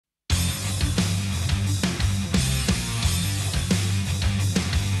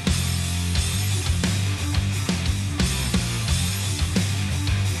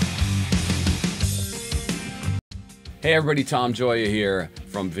Hey everybody, tomgioia here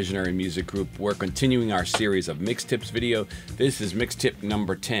from Visionary Music Group. We're continuing our series of mix tips video. This is mix tip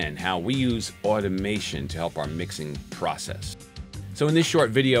number 10, how we use automation to help our mixing process. So in this short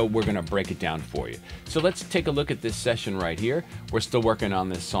video, we're gonna break it down for you. So let's take a look at this session right here. We're still working on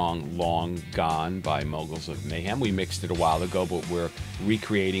this song, Long Gone by Moguls of Mayhem. We mixed it a while ago, but we're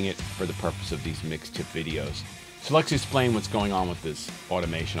recreating it for the purpose of these mix tip videos. So let's explain what's going on with this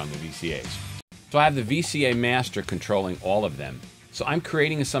automation on the VCAs. So I have the VCA master controlling all of them. So I'm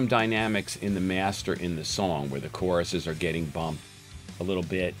creating some dynamics in the master in the song where the choruses are getting bumped a little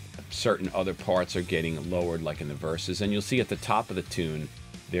bit. Certain other parts are getting lowered like in the verses. And you'll see at the top of the tune,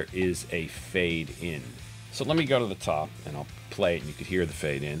 there is a fade in. So let me go to the top and I'll play it and you can hear the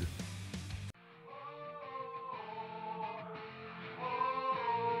fade in.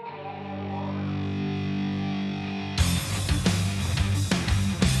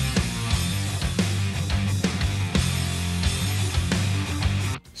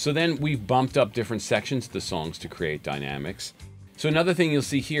 So then we've bumped up different sections of the songs to create dynamics. So another thing you'll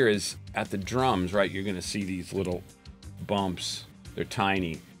see here is at the drums, right, you're gonna see these little bumps. They're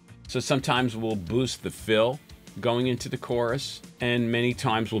tiny. So sometimes we'll boost the fill going into the chorus, and many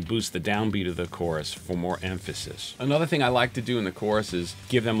times we'll boost the downbeat of the chorus for more emphasis. Another thing I like to do in the chorus is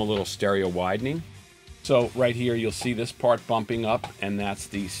give them a little stereo widening. So right here you'll see this part bumping up, and that's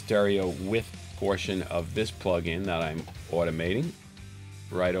the stereo width portion of this plugin that I'm automating.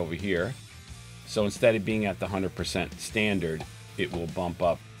 Right over here. So instead of being at the 100% standard, it will bump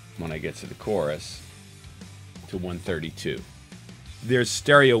up when I get to the chorus to 132. There's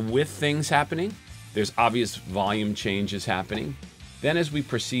stereo width things happening. There's obvious volume changes happening. Then as we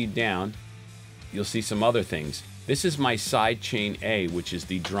proceed down, you'll see some other things. This is my side chain A, which is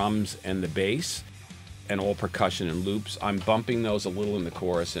the drums and the bass and all percussion and loops. I'm bumping those a little in the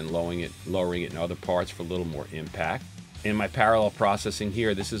chorus and lowering it in other parts for a little more impact. In my parallel processing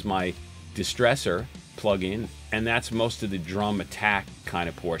here, this is my distressor plugin, and that's most of the drum attack kind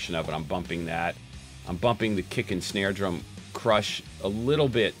of portion of it. I'm bumping that. I'm bumping the kick and snare drum crush a little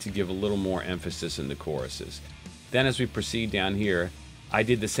bit to give a little more emphasis in the choruses. Then as we proceed down here, I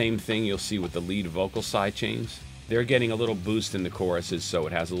did the same thing you'll see with the lead vocal side chains. They're getting a little boost in the choruses, so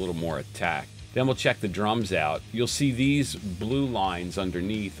it has a little more attack. Then we'll check the drums out. You'll see these blue lines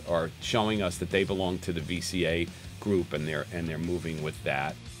underneath are showing us that they belong to the VCA group, and they're moving with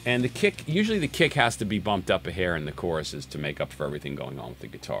that. And the kick, usually the kick has to be bumped up a hair in the choruses to make up for everything going on with the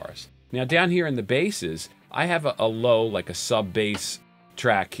guitars. Now down here in the basses, I have a low, like a sub bass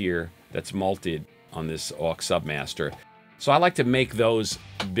track here that's multed on this aux submaster. So I like to make those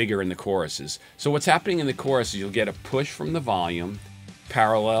bigger in the choruses. So what's happening in the chorus is you'll get a push from the volume,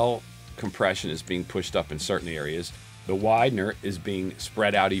 parallel compression is being pushed up in certain areas. The widener is being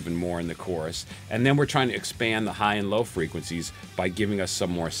spread out even more in the chorus, and then we're trying to expand the high and low frequencies by giving us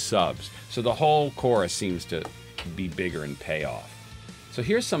some more subs. So the whole chorus seems to be bigger and pay off. So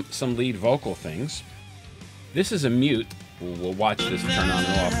here's some lead vocal things. This is a mute. We'll watch this turn on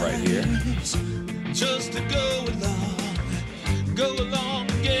and off right here. Just to go along,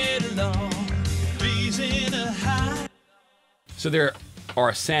 get along, in a high. So there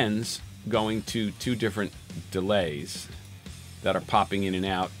are sends going to two different delays that are popping in and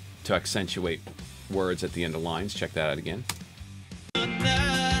out to accentuate words at the end of lines. Check that out again.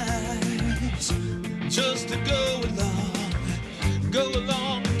 Just to go along,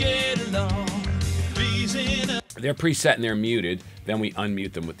 get along. They're preset and they're muted, then we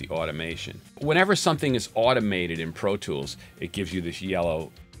unmute them with the automation. Whenever something is automated in Pro Tools, it gives you this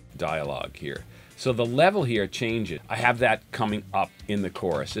yellow dialogue here. So the level here changes. I have that coming up in the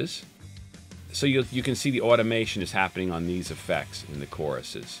choruses. So you can see the automation is happening on these effects in the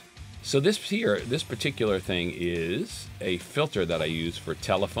choruses. So this particular thing is a filter that I use for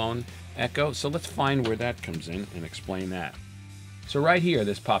telephone echo. So let's find where that comes in and explain that. So right here,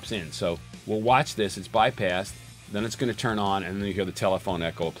 this pops in. So we'll watch this, it's bypassed, then it's gonna turn on, and then you hear the telephone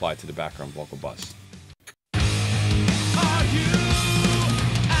echo applied to the background vocal bus.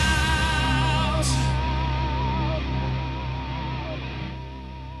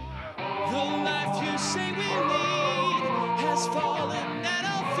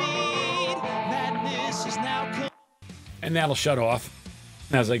 And that'll shut off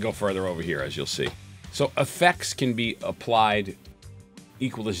as I go further over here, as you'll see. So effects can be applied,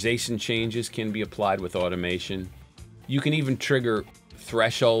 equalization changes can be applied with automation. You can even trigger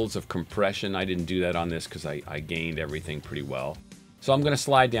thresholds of compression. I didn't do that on this because I gained everything pretty well. So I'm gonna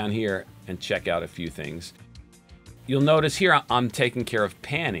slide down here and check out a few things. You'll notice here I'm taking care of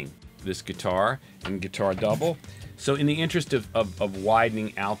panning this guitar and guitar double. So in the interest of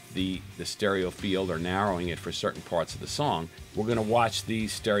widening out the stereo field or narrowing it for certain parts of the song, we're going to watch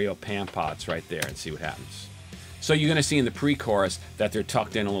these stereo pan pots right there and see what happens. So you're going to see in the pre-chorus that they're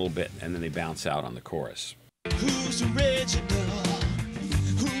tucked in a little bit and then they bounce out on the chorus. Who's original?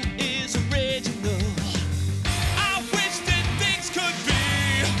 Who is original? I wish that things could be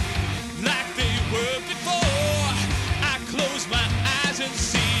like they were before. I close my eyes and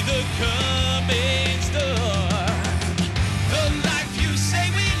see the coming storm. The life you say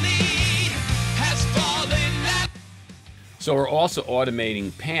we lead has fallen out. So we're also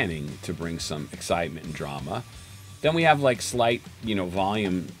automating panning to bring some excitement and drama. Then we have like slight,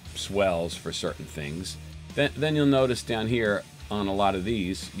 volume swells for certain things. Then you'll notice down here on a lot of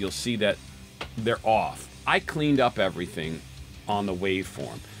these, you'll see that they're off. I cleaned up everything on the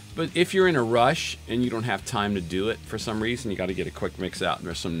waveform. But if you're in a rush and you don't have time to do it for some reason, you got to get a quick mix out and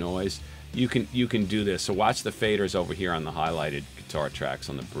there's some noise, you can do this. So watch the faders over here on the highlighted guitar tracks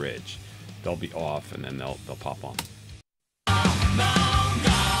on the bridge. They'll be off and then they'll pop on.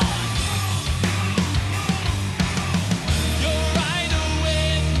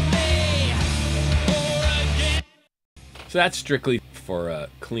 So that's strictly for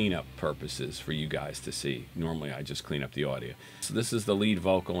cleanup purposes for you guys to see. Normally I just clean up the audio. So this is the lead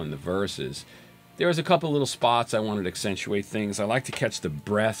vocal and the verses. There's a couple little spots I wanted to accentuate things. I like to catch the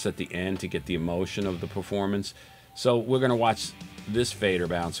breaths at the end to get the emotion of the performance. So we're going to watch this fader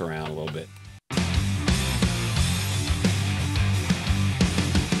bounce around a little bit.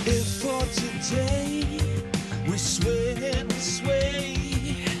 If for today we sway,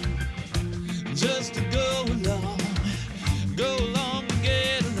 just to go along and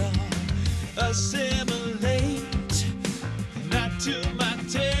get along, assimilate, not to my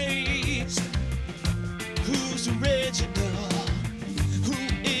taste. Who's original? Who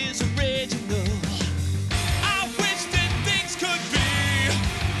is original? I wish that things could be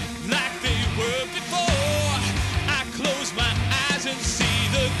like they were before. I close my eyes and see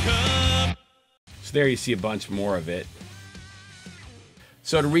the come. So there you see a bunch more of it.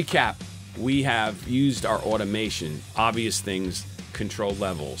 So to recap, we have used our automation, obvious things, control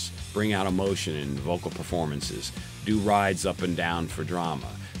levels, bring out emotion in vocal performances, do rides up and down for drama.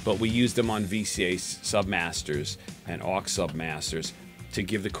 But we used them on VCA submasters and aux submasters to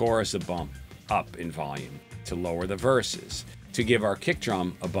give the chorus a bump up in volume, to lower the verses, to give our kick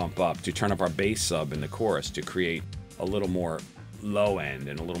drum a bump up, to turn up our bass sub in the chorus, to create a little more low end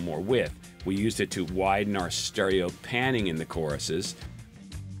and a little more width. We used it to widen our stereo panning in the choruses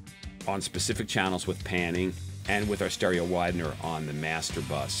on specific channels with panning, and with our stereo widener on the master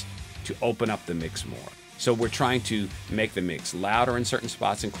bus to open up the mix more. So we're trying to make the mix louder in certain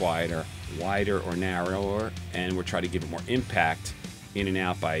spots and quieter, wider or narrower, and we're trying to give it more impact in and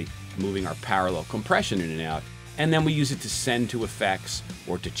out by moving our parallel compression in and out. And then we use it to send to effects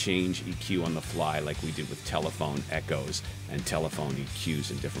or to change EQ on the fly like we did with telephone echoes and telephone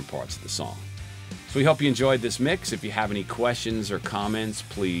EQs in different parts of the song. So we hope you enjoyed this mix. If you have any questions or comments,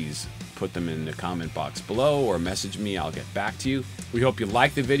 please put them in the comment box below or message me. I'll get back to you. We hope you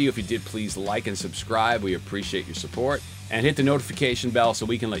liked the video. If you did, please like and subscribe. We appreciate your support. And hit the notification bell so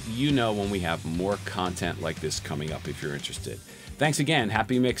we can let you know when we have more content like this coming up if you're interested. Thanks again.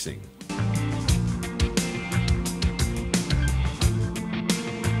 Happy mixing.